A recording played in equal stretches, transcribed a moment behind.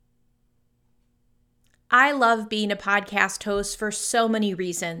I love being a podcast host for so many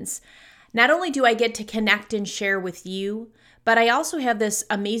reasons. Not only do I get to connect and share with you, but I also have this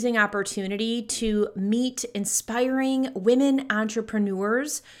amazing opportunity to meet inspiring women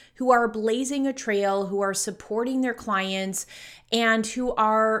entrepreneurs who are blazing a trail, who are supporting their clients, and who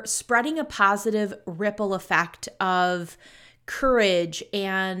are spreading a positive ripple effect of courage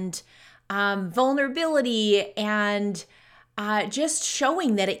and vulnerability and just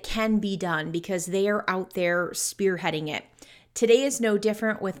showing that it can be done because they are out there spearheading it. Today is no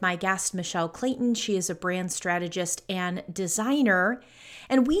different with my guest, Michelle Clayton. She is a brand strategist and designer,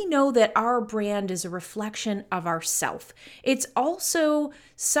 and we know that our brand is a reflection of ourself. It's also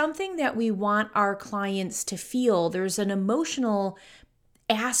something that we want our clients to feel. There's an emotional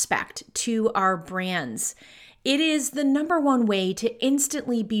aspect to our brands. It is the number one way to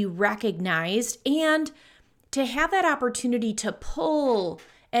instantly be recognized and to have that opportunity to pull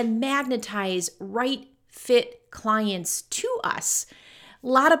and magnetize right fit clients to us. A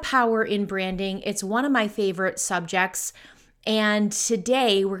lot of power in branding. It's one of my favorite subjects. And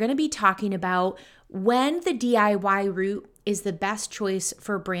today we're going to be talking about when the DIY route is the best choice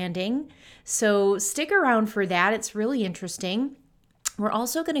for branding. So stick around for that. It's really interesting. We're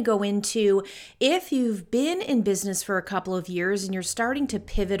also going to go into if you've been in business for a couple of years and you're starting to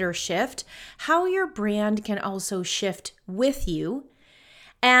pivot or shift, how your brand can also shift with you.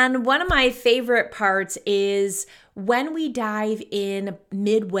 And one of my favorite parts is when we dive in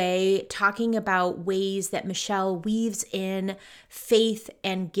midway, talking about ways that Michelle weaves in faith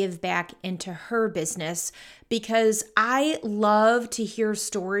and give back into her business, because I love to hear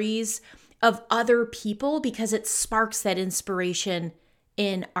stories of other people because it sparks that inspiration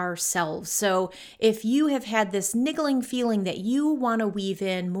in ourselves. So if you have had this niggling feeling that you want to weave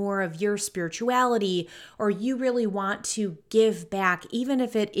in more of your spirituality, or you really want to give back, even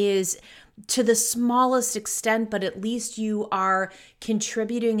if it is to the smallest extent, but at least you are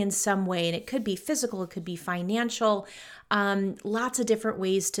contributing in some way, and it could be physical, it could be financial, lots of different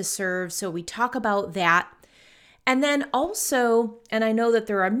ways to serve. So we talk about that. And then also, and I know that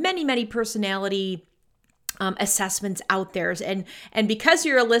there are many personality assessments out there. And because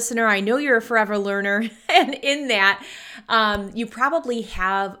you're a listener, I know you're a forever learner. And in that, you probably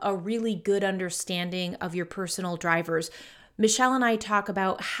have a really good understanding of your personal drivers. Michelle and I talk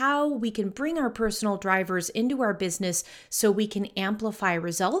about how we can bring our personal drivers into our business so we can amplify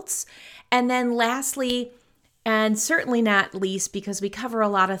results. And then lastly, and certainly not least, because we cover a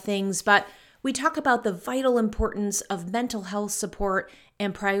lot of things, but we talk about the vital importance of mental health support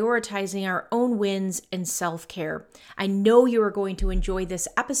and prioritizing our own wins and self-care. I know you are going to enjoy this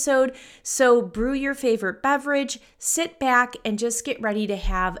episode, so brew your favorite beverage, sit back, and just get ready to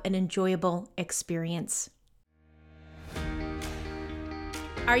have an enjoyable experience.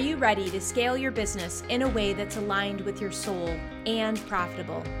 Are you ready to scale your business in a way that's aligned with your soul and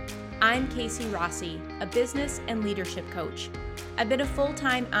profitable? I'm Casey Rossi, a business and leadership coach. I've been a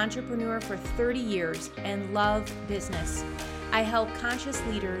full-time entrepreneur for 30 years and love business. I help conscious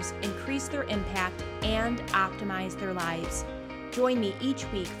leaders increase their impact and optimize their lives. Join me each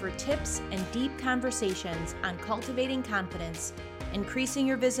week for tips and deep conversations on cultivating confidence, increasing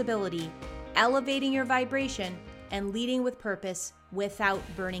your visibility, elevating your vibration, and leading with purpose without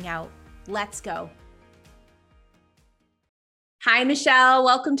burning out. Let's go. Hi, Michelle.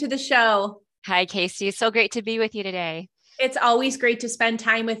 Welcome to the show. Hi, Casey. So great to be with you today. It's always great to spend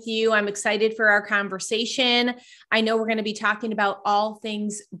time with you. I'm excited for our conversation. I know we're going to be talking about all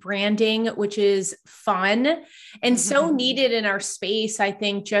things branding, which is fun and so needed in our space, I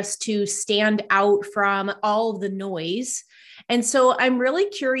think, just to stand out from all of the noise. And so I'm really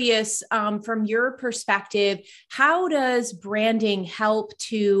curious from your perspective, how does branding help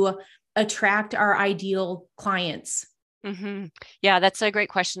to attract our ideal clients? Yeah, that's a great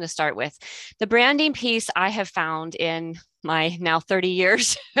question to start with. The branding piece I have found in my now 30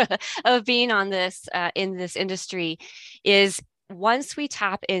 years of being on this in this industry is once we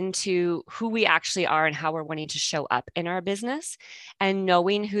tap into who we actually are and how we're wanting to show up in our business and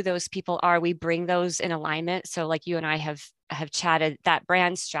knowing who those people are, we bring those in alignment. So like you and I have chatted, that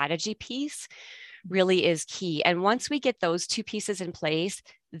brand strategy piece really is key. And once we get those two pieces in place,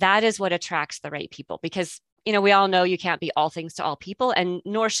 that is what attracts the right people, because we all know you can't be all things to all people, and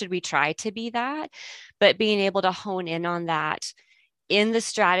nor should we try to be that, but being able to hone in on that in the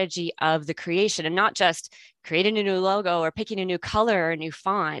strategy of the creation and not just creating a new logo or picking a new color or a new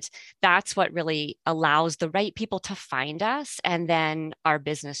font. That's what really allows the right people to find us. And then our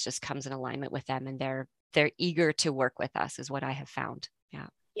business just comes in alignment with them, and they're eager to work with us is what I have found. Yeah.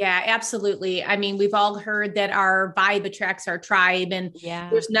 Yeah, absolutely. I mean, we've all heard that our vibe attracts our tribe, and Yeah.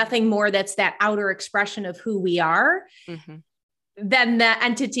 there's nothing more that's that outer expression of who we are Hmm. than the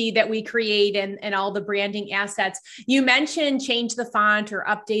entity that we create, and all the branding assets. You mentioned change the font or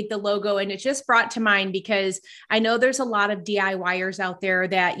update the logo, and it just brought to mind because I know there's a lot of DIYers out there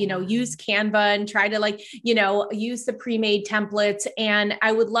that, Yeah. use Canva and try to use the pre-made templates. And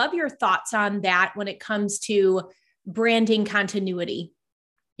I would love your thoughts on that when it comes to branding continuity.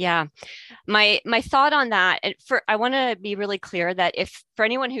 Yeah. My thought on that, and for I want to be really clear that if for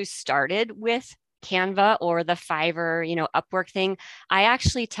anyone who started with Canva or the Fiverr, Upwork thing, I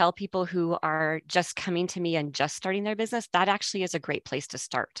actually tell people who are just coming to me and just starting their business, that actually is a great place to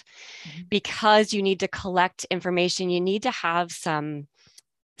start because you need to collect information. You need to have some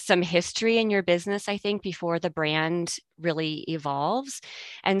history in your business, I think, before the brand really evolves.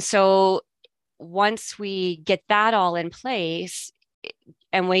 And so once we get that all in place,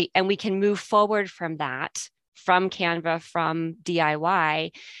 and we can move forward from that, from Canva, from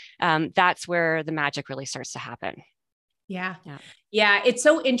DIY, that's where the magic really starts to happen. Yeah. Yeah. Yeah. It's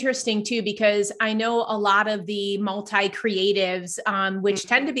so interesting too, because I know a lot of the multi creatives, which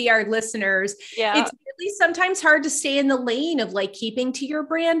tend to Mhm. be our listeners. Yeah. It's really sometimes hard to stay in the lane of like keeping to your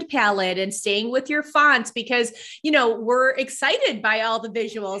brand palette and staying with your fonts because, we're excited by all the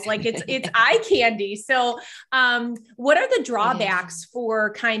visuals. Like it's eye candy. So, what are the It is. drawbacks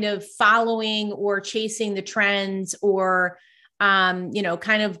for kind of following or chasing the trends, or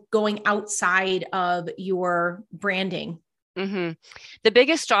kind of going outside of your branding? Mm-hmm. The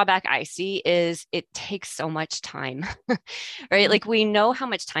biggest drawback I see is it takes so much time, right? Mhm. Like we know how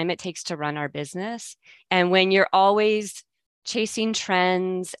much time it takes to run our business. And when you're always chasing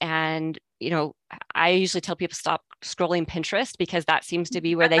trends and, I usually tell people stop scrolling Pinterest because that seems to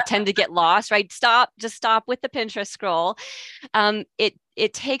be where they tend to get lost, right? Just stop with the Pinterest scroll.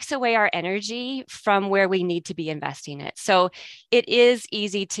 It takes away our energy from where we need to be investing it. So it is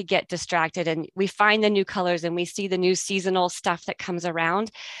easy to get distracted, and we find the new colors and we see the new seasonal stuff that comes around,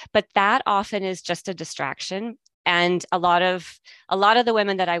 but that often is just a distraction. And a lot of the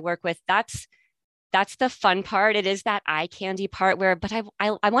women that I work with, that's the fun part. It is that eye candy part where, but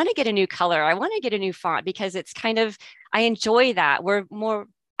I want to get a new color. I want to get a new font because it's kind of, I enjoy that. We're more,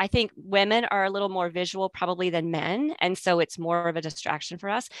 I think women are a little more visual probably than men. And so it's more of a distraction for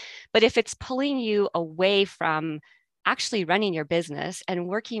us. But if it's pulling you away from actually running your business and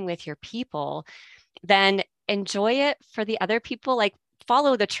working with your people, then enjoy it for the other people. Like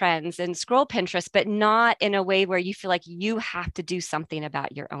follow the trends and scroll Pinterest, but not in a way where you feel like you have to do something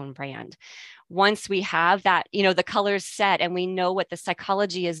about your own brand. Once we have that, the colors set and we know what the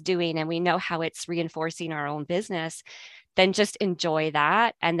psychology is doing and we know how it's reinforcing our own business, then just enjoy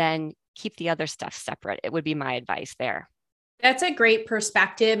that and then keep the other stuff separate. It would be my advice there. That's a great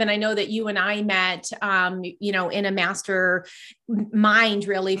perspective. And I know that you and I met, in a master mind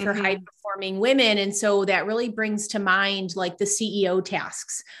really for high Mm-hmm. performing women. And so that really brings to mind like the CEO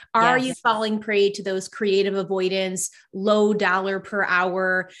tasks. Are you Yes. falling prey to those creative avoidance, low dollar per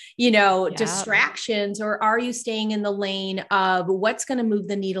hour, Yeah. distractions, or are you staying in the lane of what's going to move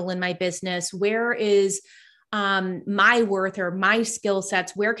the needle in my business? Where is my worth or my skill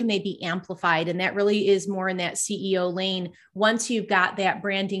sets, where can they be amplified? And that really is more in that CEO lane once you've got that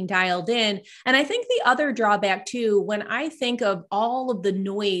branding dialed in. And I think the other drawback too, when I think of all of the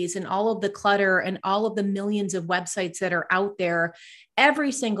noise and all of the clutter and all of the millions of websites that are out there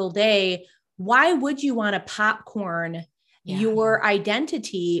every single day, why would you want to popcorn Yeah. your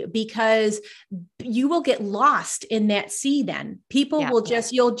identity? Because you will get lost in that sea. Then people Yeah. will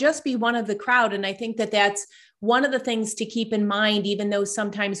you'll just be one of the crowd. And I think that that's one of the things to keep in mind, even though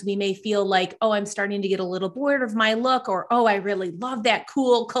sometimes we may feel like, oh, I'm starting to get a little bored of my look, or, oh, I really love that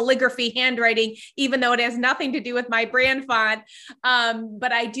cool calligraphy handwriting, even though it has nothing to do with my brand font.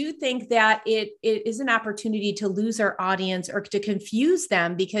 But I do think that it is an opportunity to lose our audience or to confuse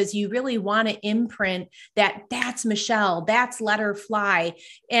them, because you really want to imprint that that's Michelle, that's let her fly.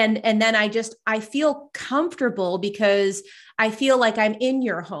 And then I feel comfortable because I feel like I'm in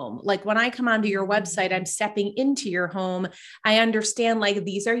your home. Like when I come onto your website, I'm stepping into your home. I understand like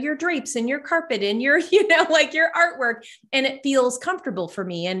these are your drapes and your carpet and your, like your artwork. And it feels comfortable for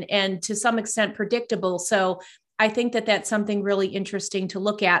me, and to some extent predictable. So I think that that's something really interesting to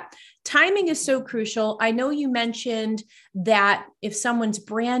look at. Timing is so crucial. I know you mentioned that if someone's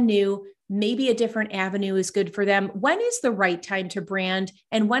brand new, maybe a different avenue is good for them. When is the right time to brand,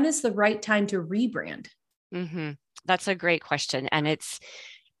 and when is the right time to rebrand? Mm-hmm. That's a great question. And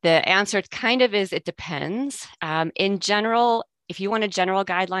the answer kind of is it depends. In general, if you want a general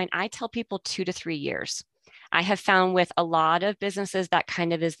guideline, I tell people 2 to 3 years. I have found with a lot of businesses that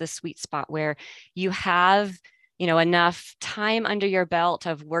kind of is the sweet spot where you have, enough time under your belt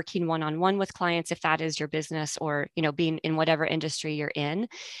of working one-on-one with clients, if that is your business, or, being in whatever industry you're in.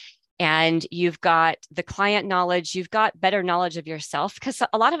 And you've got the client knowledge, you've got better knowledge of yourself, because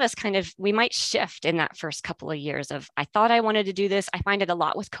a lot of us we might shift in that first couple of years of, I thought I wanted to do this. I find it a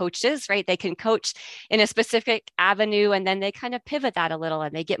lot with coaches, right? They can coach in a specific avenue, and then they kind of pivot that a little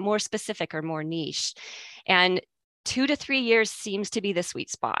and they get more specific or more niche. And 2 to 3 years seems to be the sweet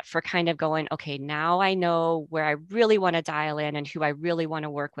spot for kind of going, okay, now I know where I really want to dial in and who I really want to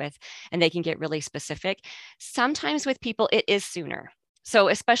work with, and they can get really specific. Sometimes with people, it is sooner. So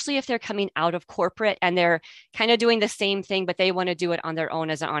especially if they're coming out of corporate and they're kind of doing the same thing, but they want to do it on their own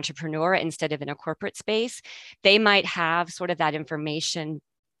as an entrepreneur instead of in a corporate space, they might have sort of that information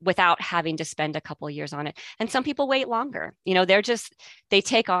without having to spend a couple of years on it. And some people wait longer. They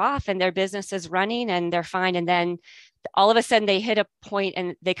take off and their business is running and they're fine. And then all of a sudden they hit a point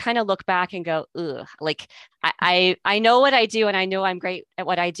and they kind of look back and go, ugh, like I know what I do, and I know I'm great at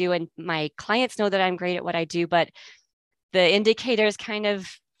what I do. And my clients know that I'm great at what I do, but the indicators kind of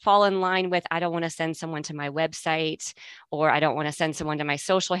fall in line with, I don't want to send someone to my website, or I don't want to send someone to my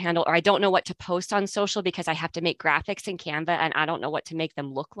social handle, or I don't know what to post on social because I have to make graphics in Canva and I don't know what to make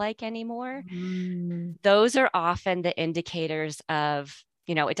them look like anymore. Those are often the indicators of,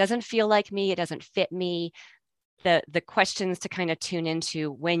 it doesn't feel like me, it doesn't fit me. The questions to kind of tune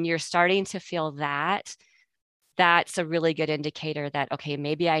into when you're starting to feel that, that's a really good indicator that, okay,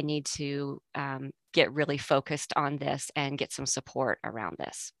 maybe I need to get really focused on this and get some support around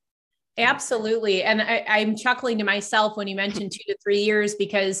this. Absolutely. And I'm chuckling to myself when you mentioned 2 to 3 years,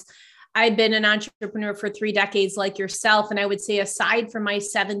 because I've been an entrepreneur for 3 decades like yourself. And I would say, aside from my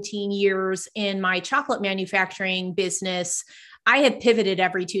 17 years in my chocolate manufacturing business, I have pivoted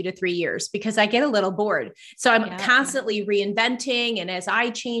every 2 to 3 years because I get a little bored. So I'm constantly reinventing. And as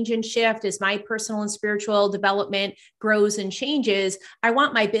I change and shift, as my personal and spiritual development grows and changes, I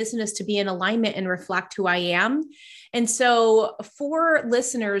want my business to be in alignment and reflect who I am. And so for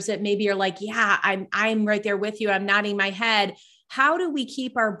listeners that maybe are like, yeah, I'm right there with you, I'm nodding my head. How do we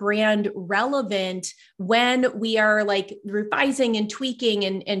keep our brand relevant when we are like revising and tweaking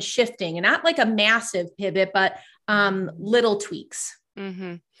and shifting, and not like a massive pivot, but little tweaks?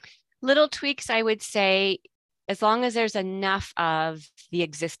 Mm-hmm. Little tweaks, I would say, as long as there's enough of the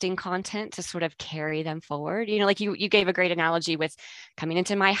existing content to sort of carry them forward. Like you gave a great analogy with coming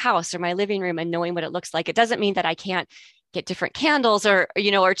into my house or my living room and knowing what it looks like. It doesn't mean that I can't get different candles or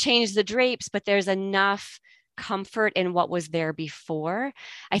change the drapes, but there's enough comfort in what was there before.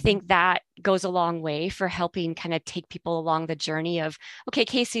 I think that goes a long way for helping kind of take people along the journey of, okay,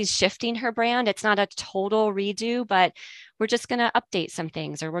 Casey's shifting her brand. It's not a total redo, but we're just going to update some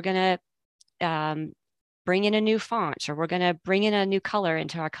things, or we're going to bring in a new font, or we're going to bring in a new color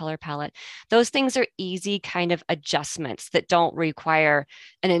into our color palette. Those things are easy kind of adjustments that don't require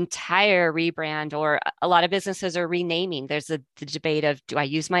an entire rebrand, or a lot of businesses are renaming. There's the debate of, do I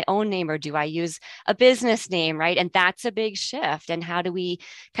use my own name or do I use a business name, right? And that's a big shift. And how do we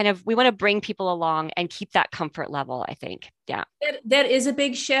we want to bring people along and keep that comfort level, I think. Yeah. That is a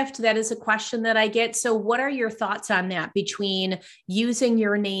big shift. That is a question that I get. So what are your thoughts on that, between using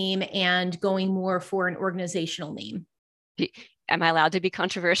your name and going more for an organizational name? Am I allowed to be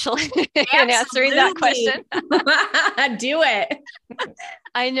controversial in answering that question? Do it.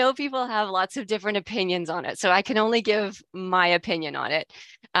 I know people have lots of different opinions on it, so I can only give my opinion on it,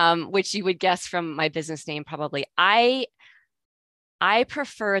 which you would guess from my business name probably. I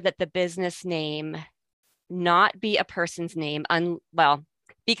prefer that the business name not be a person's name,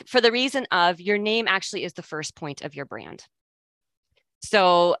 for the reason of, your name actually is the first point of your brand.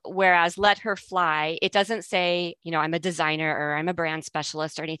 So whereas Let Her Fly, it doesn't say, I'm a designer or I'm a brand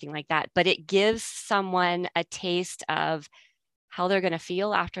specialist or anything like that, but it gives someone a taste of how they're going to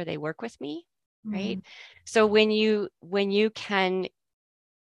feel after they work with me, right? So when you can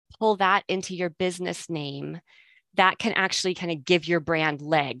pull that into your business name, that can actually kind of give your brand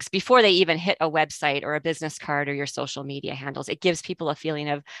legs before they even hit a website or a business card or your social media handles. It gives people a feeling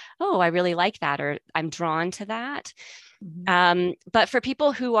of, oh, I really like that, or I'm drawn to that. But for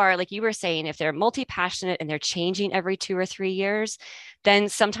people who are, like you were saying, if they're multi-passionate and they're changing every 2 or 3 years, then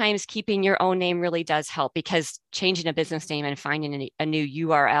sometimes keeping your own name really does help, because changing a business name and finding a new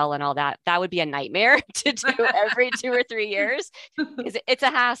URL and all that would be a nightmare to do every 2 or 3 years. It's a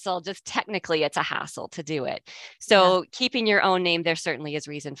hassle. Just technically, it's a hassle to do it. So keeping your own name, there certainly is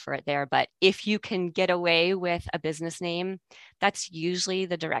reason for it there. But if you can get away with a business name, that's usually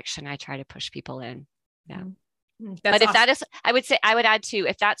the direction I try to push people in. Yeah. But if that is, I would add too,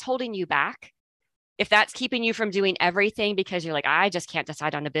 if that's holding you back, if that's keeping you from doing everything because you're like, I just can't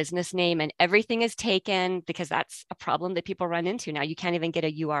decide on a business name and everything is taken, because that's a problem that people run into now. You can't even get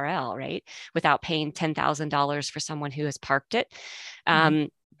a URL, right? Without paying $10,000 for someone who has parked it.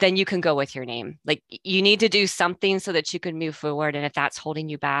 Then you can go with your name. Like, you need to do something so that you can move forward. And if that's holding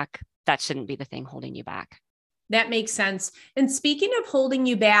you back, that shouldn't be the thing holding you back. That makes sense. And speaking of holding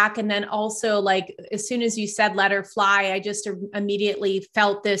you back, and then also like, as soon as you said let her fly, I just immediately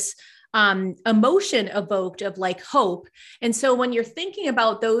felt this emotion evoked of like hope. And so when you're thinking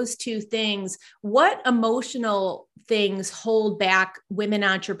about those two things, what emotional things hold back women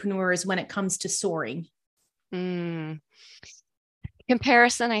entrepreneurs when it comes to soaring?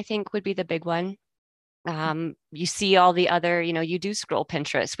 Comparison, I think, would be the big one. You see all the other, you do scroll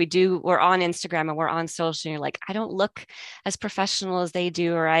Pinterest. We're on Instagram and we're on social, and you're like, I don't look as professional as they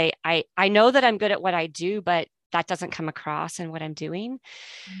do, or I know that I'm good at what I do, but that doesn't come across in what I'm doing.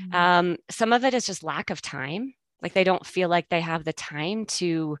 Some of it is just lack of time. Like, they don't feel like they have the time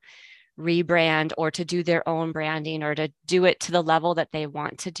to rebrand or to do their own branding or to do it to the level that they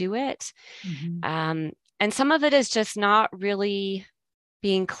want to do it. And some of it is just not really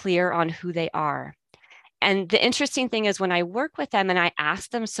being clear on who they are. And the interesting thing is, when I work with them and I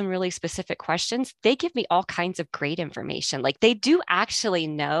ask them some really specific questions, they give me all kinds of great information. Like, they do actually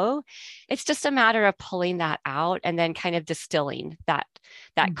know. It's just a matter of pulling that out and then kind of distilling that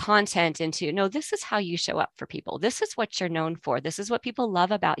content into, no, this is how you show up for people. This is what you're known for. This is what people love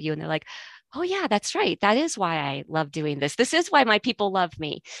about you. And they're like, oh yeah, that's right. That is why I love doing this. This is why my people love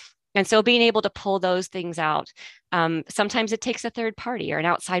me. And so being able to pull those things out, sometimes it takes a third party or an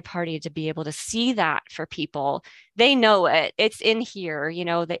outside party to be able to see that for people. They know it, it's in here,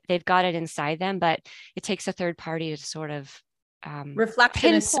 they've got it inside them, but it takes a third party to sort of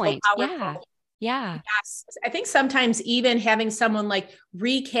reflection is so powerful. Yeah. Yes. I think sometimes even having someone like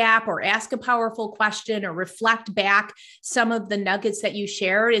recap or ask a powerful question or reflect back some of the nuggets that you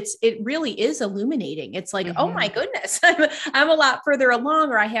shared, it really is illuminating. It's like, oh my goodness, I'm a lot further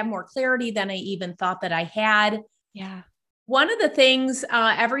along, or I have more clarity than I even thought that I had. Yeah. One of the things,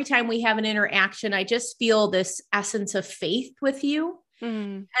 every time we have an interaction, I just feel this essence of faith with you.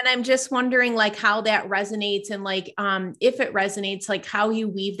 And I'm just wondering like how that resonates, and like, if it resonates, like how you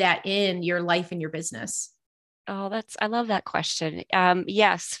weave that in your life and your business. Oh, I love that question.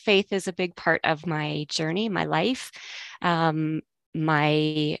 Yes, faith is a big part of my journey, my life.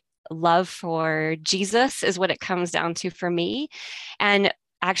 My love for Jesus is what it comes down to for me. And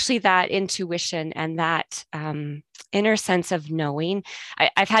actually that intuition and that inner sense of knowing.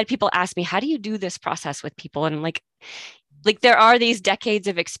 I've had people ask me, how do you do this process with people? And I'm like, there are these decades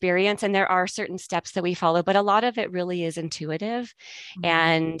of experience and there are certain steps that we follow, but a lot of it really is intuitive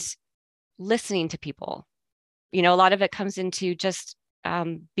and listening to people. A lot of it comes into just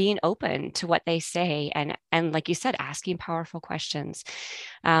being open to what they say. And like you said, asking powerful questions.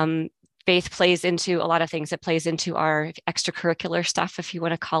 Faith plays into a lot of things. It plays into our extracurricular stuff, if you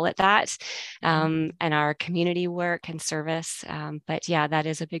want to call it that, and our community work and service. But yeah, that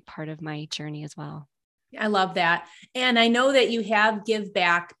is a big part of my journey as well. I love that. And I know that you have Give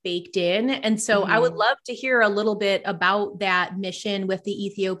Back baked in. And so I would love to hear a little bit about that mission with the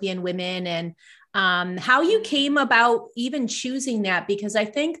Ethiopian women and how you came about even choosing that, because I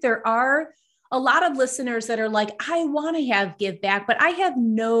think there are a lot of listeners that are like, I want to have Give Back, but I have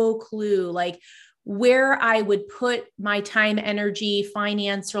no clue like where I would put my time, energy,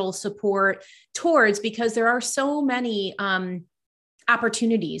 financial support towards, because there are so many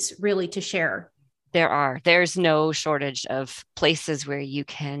opportunities really to share. There's no shortage of places where you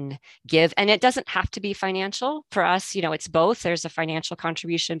can give. And it doesn't have to be financial for us. It's both. There's a financial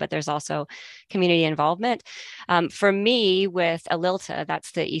contribution, but there's also community involvement. For me, with Alilta,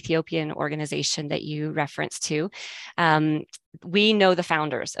 that's the Ethiopian organization that you referenced to, we know the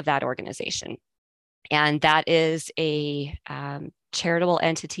founders of that organization. And that is a charitable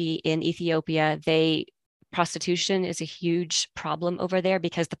entity in Ethiopia. Prostitution is a huge problem over there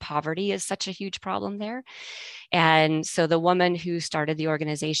because the poverty is such a huge problem there. And so the woman who started the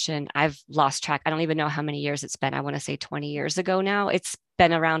organization, I've lost track. I don't even know how many years it's been. I want to say 20 years ago now. It's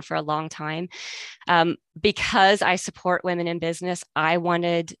been around for a long time. Because I support women in business, I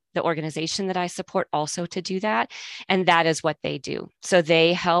wanted the organization that I support also to do that. And that is what they do. So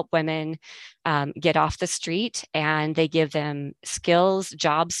they help women get off the street, and they give them skills,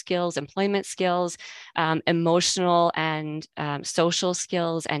 job skills, employment skills, emotional and social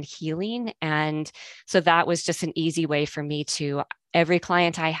skills, and healing. And so that was just an easy way for me to every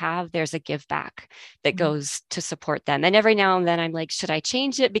client I have, there's a give back that goes to support them. And every now and then I'm like, should I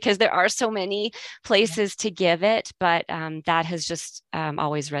change it? Because there are so many places to give it. But that has just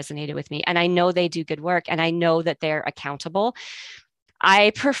always resonated with me. And I know they do good work, and I know that they're accountable.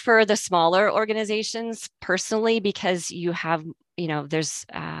 I prefer the smaller organizations personally, because you have, there's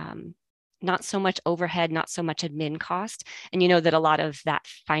not so much overhead, not so much admin cost. And you know that a lot of that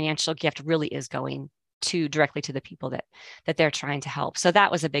financial gift really is going directly to the people that they're trying to help. So that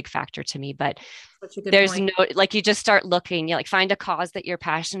was a big factor to me. But there's point. No, like, you just start looking, like, find a cause that you're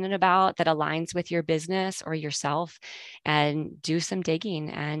passionate about that aligns with your business or yourself, and do some digging,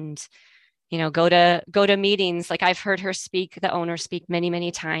 and go to meetings. Like, I've heard the owner speak many,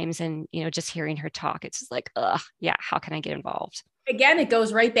 many times, and just hearing her talk, it's just like, yeah, how can I get involved? Again, it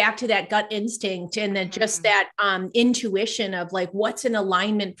goes right back to that gut instinct, and then just that intuition of like, what's in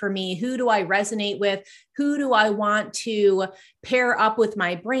alignment for me? Who do I resonate with? Who do I want to pair up with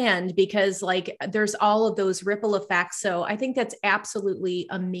my brand? Because like, there's all of those ripple effects. So I think that's absolutely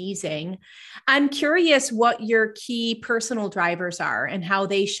amazing. I'm curious what your key personal drivers are and how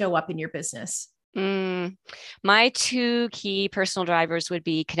they show up in your business. My two key personal drivers would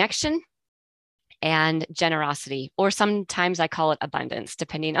be connection and generosity, or sometimes I call it abundance,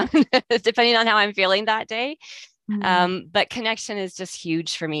 depending on how I'm feeling that day. But connection is just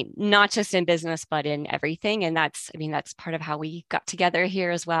huge for me, not just in business, but in everything. And that's part of how we got together here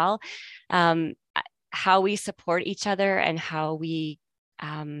as well. How we support each other, and how we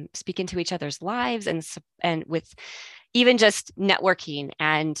speak into each other's lives, and with even just networking.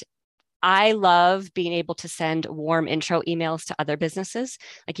 And I love being able to send warm intro emails to other businesses.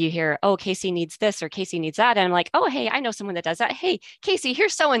 Like, you hear, oh, Casey needs this, or Casey needs that. And I'm like, oh, hey, I know someone that does that. Hey, Casey,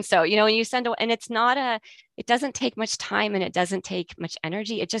 here's so-and-so, and you send, and it doesn't take much time, and it doesn't take much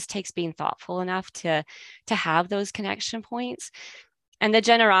energy. It just takes being thoughtful enough to have those connection points. And the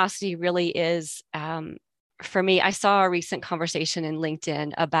generosity really is, for me, I saw a recent conversation in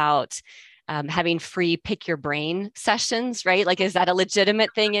LinkedIn about having free pick your brain sessions, right? Like, is that a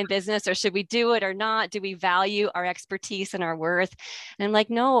legitimate thing in business, or should we do it or not? Do we value our expertise and our worth? And I'm like,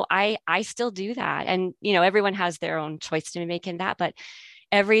 no, I still do that. And, everyone has their own choice to make in that. But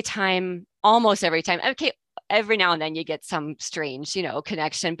almost every time, okay, every now and then you get some strange,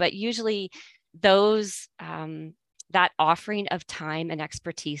 connection, but usually those, that offering of time and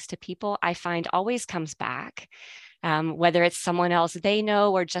expertise to people, I find always comes back. Whether it's someone else they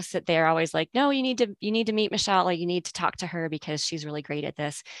know, or just that they're always like, no, you need to meet Michelle, or you need to talk to her because she's really great at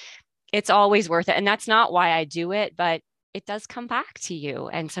this. It's always worth it. And that's not why I do it, but it does come back to you.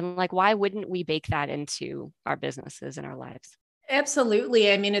 And so I'm like, why wouldn't we bake that into our businesses and our lives?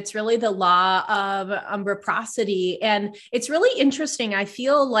 Absolutely. I mean, it's really the law of reciprocity. And it's really interesting. I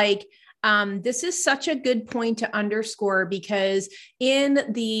feel like this is such a good point to underscore, because in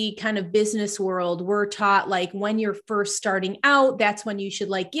the kind of business world, we're taught like, when you're first starting out, that's when you should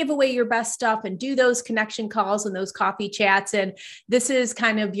like give away your best stuff and do those connection calls and those coffee chats. And this is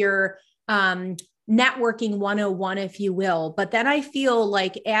kind of your networking 101, if you will. But then I feel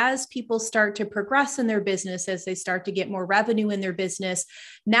like as people start to progress in their business, as they start to get more revenue in their business,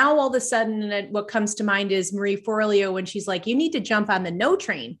 now all of a sudden, what comes to mind is Marie Forleo, when she's like, you need to jump on the no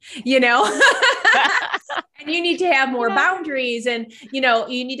train, and you need to have more boundaries, and, you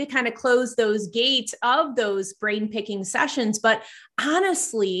need to kind of close those gates of those brain picking sessions. But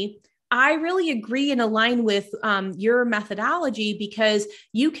honestly, I really agree and align with your methodology, because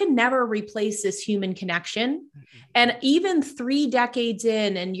you can never replace this human connection. And even 3 decades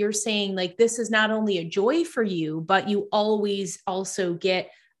in, and you're saying like, this is not only a joy for you, but you always also get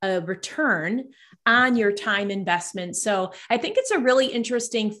a return on your time investment. So I think it's a really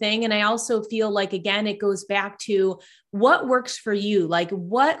interesting thing. And I also feel like, again, it goes back to what works for you, like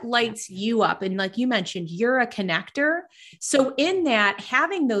what lights you up. And like you mentioned, you're a connector. So in that,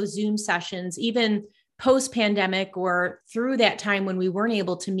 having those Zoom sessions, even post-pandemic or through that time when we weren't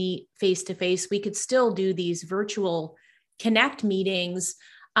able to meet face-to-face, we could still do these virtual connect meetings.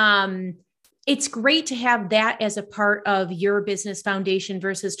 It's great to have that as a part of your business foundation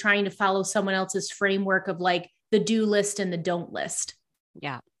versus trying to follow someone else's framework of like the do list and the don't list.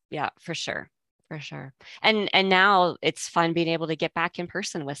 Yeah, for sure. For sure. And now it's fun being able to get back in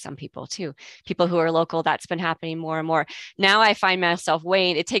person with some people too. People who are local, that's been happening more and more. Now I find myself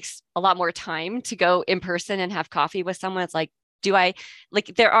weighing, it takes a lot more time to go in person and have coffee with someone. It's like,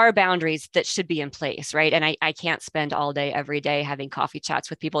 there are boundaries that should be in place, right? And I can't spend all day, every day having coffee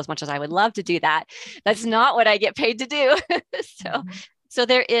chats with people, as much as I would love to do that. That's not what I get paid to do. So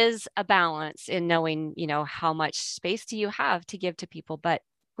there is a balance in knowing, how much space do you have to give to people, but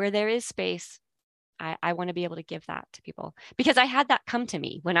where there is space, I want to be able to give that to people because I had that come to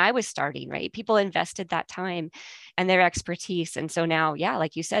me when I was starting, right? People invested that time and their expertise. And so now, yeah,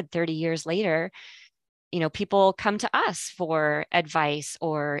 like you said, 30 years later, people come to us for advice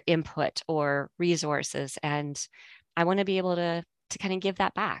or input or resources. And I want to be able to kind of give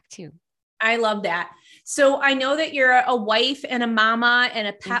that back too. I love that. So I know that you're a wife and a mama and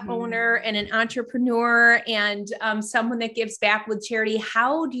a pet Mm-hmm. owner and an entrepreneur and someone that gives back with charity.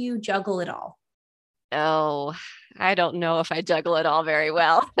 How do you juggle it all? Oh, I don't know if I juggle it all very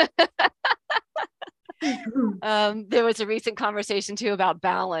well. There was a recent conversation too about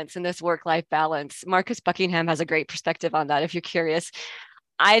balance and this work-life balance. Marcus Buckingham has a great perspective on that if you're curious.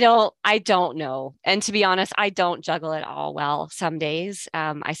 I don't know. And to be honest, I don't juggle it all well some days.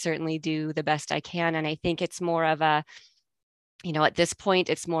 I certainly do the best I can. And I think it's more of a, at this point,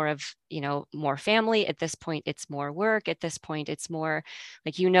 it's more of, more family. At this point, it's more work. At this point, it's more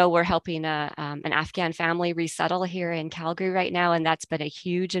like, we're helping an Afghan family resettle here in Calgary right now. And that's been a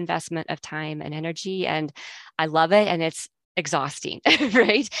huge investment of time and energy. And I love it. And it's exhausting,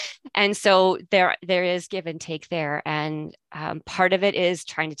 right? And so there is give and take there. And part of it is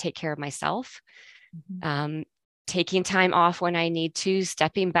trying to take care of myself. Um, taking time off when I need to,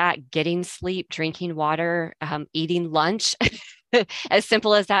 stepping back, getting sleep, drinking water, eating lunch. As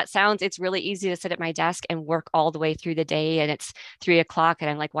simple as that sounds, it's really easy to sit at my desk and work all the way through the day. And it's 3 o'clock and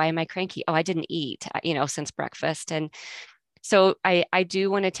I'm like, why am I cranky? Oh, I didn't eat, since breakfast. And so I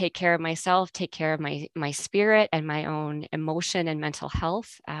do want to take care of myself, take care of my spirit and my own emotion and mental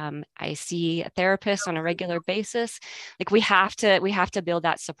health. I see a therapist on a regular basis. Like we have to build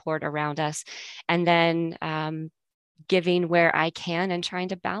that support around us. And then giving where I can and trying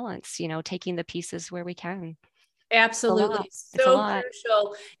to balance, taking the pieces where we can. Absolutely. It's a So lot.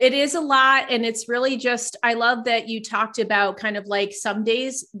 crucial. It is a lot. And it's really just, I love that you talked about kind of like some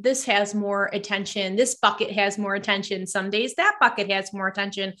days this has more attention. This bucket has more attention. Some days that bucket has more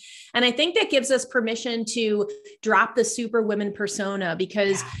attention. And I think that gives us permission to drop the super women persona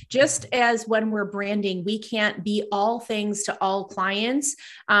because just as when we're branding, we can't be all things to all clients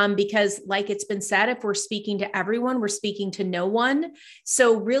because like it's been said, if we're speaking to everyone, we're speaking to no one.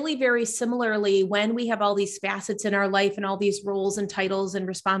 So really very similarly, when we have all these facets in our life and all these roles and titles and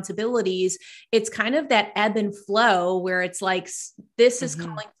responsibilities, it's kind of that ebb and flow where it's like, this is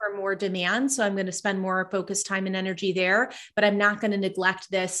calling for more demand. So I'm going to spend more focused time and energy there, but I'm not going to neglect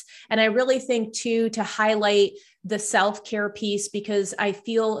this. And I really think too, to highlight the self-care piece, because I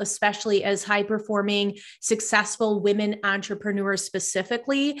feel, especially as high performing, successful women entrepreneurs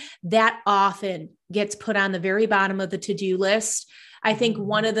specifically, that often gets put on the very bottom of the to-do list. I think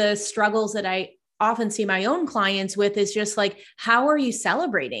one of the struggles that I often see my own clients with is just like, how are you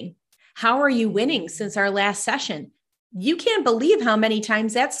celebrating? How are you winning since our last session? You can't believe how many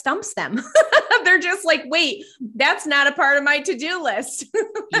times that stumps them. They're just like, wait, that's not a part of my to-do list.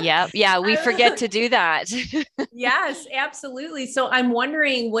 Yeah, we forget to do that. Yes, absolutely. So I'm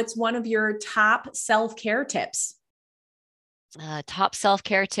wondering, what's one of your top self-care tips? Top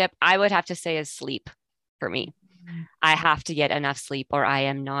self-care tip I would have to say is sleep for me. I have to get enough sleep or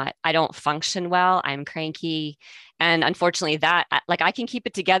I don't function well. I'm cranky. And unfortunately like I can keep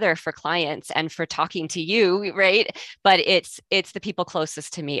it together for clients and for talking to you, right? But it's the people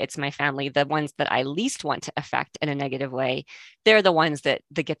closest to me. It's my family, the ones that I least want to affect in a negative way. They're the ones that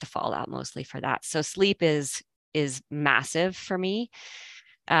get the fallout mostly for that. So sleep is massive for me.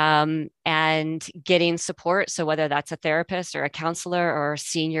 And getting support. So whether that's a therapist or a counselor or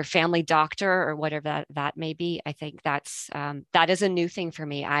seeing your family doctor or whatever that may be, I think that is a new thing for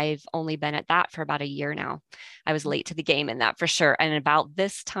me. I've only been at that for about a year now. I was late to the game in that for sure. And about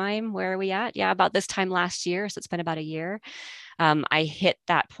this time, where are we at? Yeah, about this time last year. So it's been about a year. I hit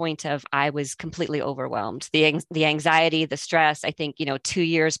that point of I was completely overwhelmed. The anxiety, the stress. I think 2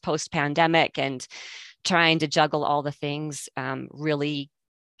 years post pandemic and trying to juggle all the things really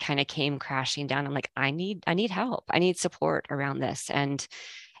kind of came crashing down. I'm like, I need help. I need support around this. And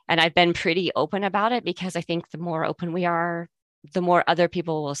I've been pretty open about it because I think the more open we are, the more other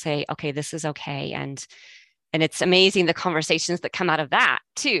people will say, okay, this is okay. And it's amazing the conversations that come out of that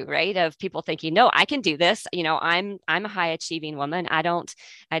too, right? Of people thinking, no, I can do this. I'm a high achieving woman. I don't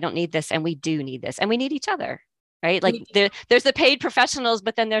need this. And we do need this. And we need each other. Right. Like there's the paid professionals,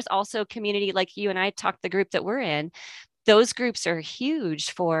 but then there's also community like you and I talked the group that we're in. Those groups are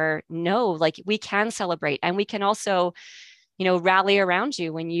huge for like we can celebrate and we can also, rally around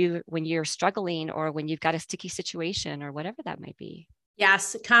you when you're struggling or when you've got a sticky situation or whatever that might be.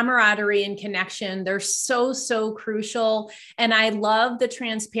 Yes, camaraderie and connection. They're so, so crucial. And I love the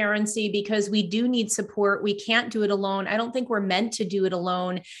transparency because we do need support. We can't do it alone. I don't think we're meant to do it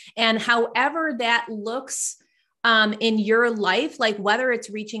alone. And however that looks in your life, like whether it's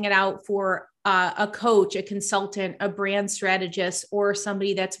reaching it out for a coach, a consultant, a brand strategist, or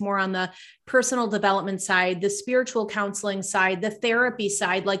somebody that's more on the personal development side, the spiritual counseling side, the therapy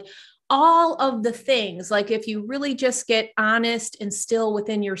side, like all of the things, like if you really just get honest and still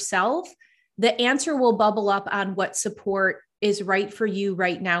within yourself, the answer will bubble up on what support is right for you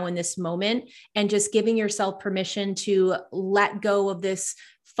right now in this moment. And just giving yourself permission to let go of this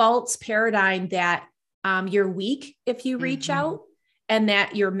false paradigm that you're weak if you reach out and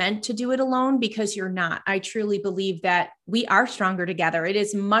that you're meant to do it alone, because you're not. I truly believe that we are stronger together. It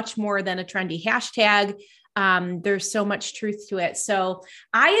is much more than a trendy hashtag. There's so much truth to it. So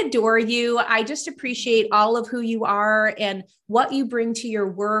I adore you. I just appreciate all of who you are and what you bring to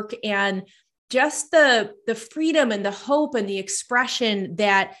your work, and just the freedom and the hope and the expression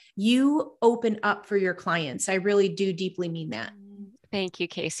that you open up for your clients. I really do deeply mean that. Thank you,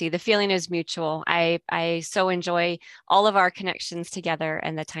 Casey. The feeling is mutual. I so enjoy all of our connections together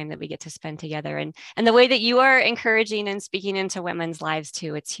and the time that we get to spend together, and the way that you are encouraging and speaking into women's lives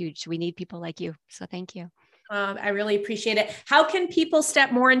too. It's huge. We need people like you. So thank you. I really appreciate it. How can people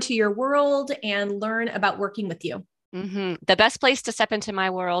step more into your world and learn about working with you? The best place to step into my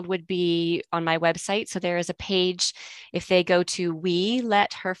world would be on my website. So there is a page. If they go to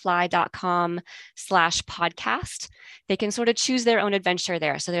weletherfly.com/podcast, they can sort of choose their own adventure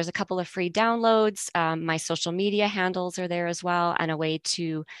there. So there's a couple of free downloads. My social media handles are there as well, and a way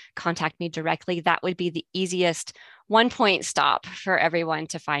to contact me directly. That would be the easiest one-point stop for everyone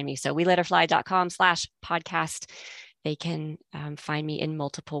to find me. So weletherfly.com/podcast. They can find me in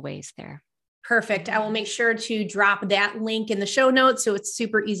multiple ways there. Perfect. I will make sure to drop that link in the show notes, so it's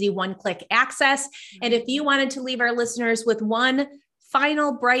super easy one-click access. And if you wanted to leave our listeners with one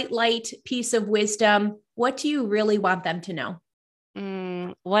final bright light piece of wisdom, what do you really want them to know?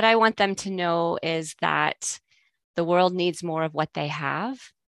 What I want them to know is that the world needs more of what they have.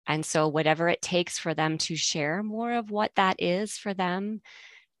 And so whatever it takes for them to share more of what that is for them,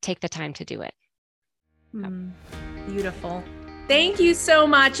 take the time to do it. Beautiful. Thank you so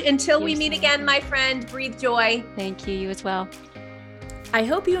much. Until we meet again, my friend, breathe joy. Thank you. You as well. I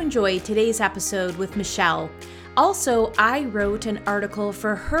hope you enjoyed today's episode with Michelle. Also, I wrote an article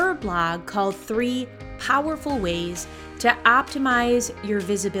for her blog called 3 Powerful Ways to Optimize Your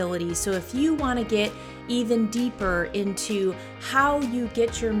Visibility. So if you want to get even deeper into how you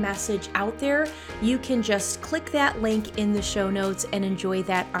get your message out there, you can just click that link in the show notes and enjoy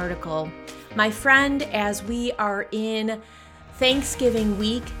that article. My friend, as we are in Thanksgiving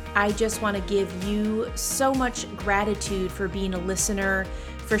week, I just want to give you so much gratitude for being a listener,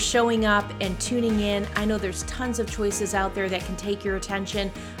 for showing up and tuning in. I know there's tons of choices out there that can take your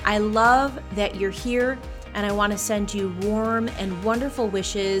attention. I love that you're here, and I want to send you warm and wonderful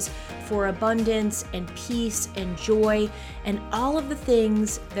wishes for abundance and peace and joy and all of the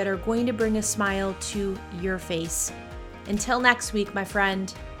things that are going to bring a smile to your face. Until next week, my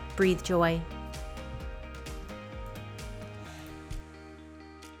friend, breathe joy.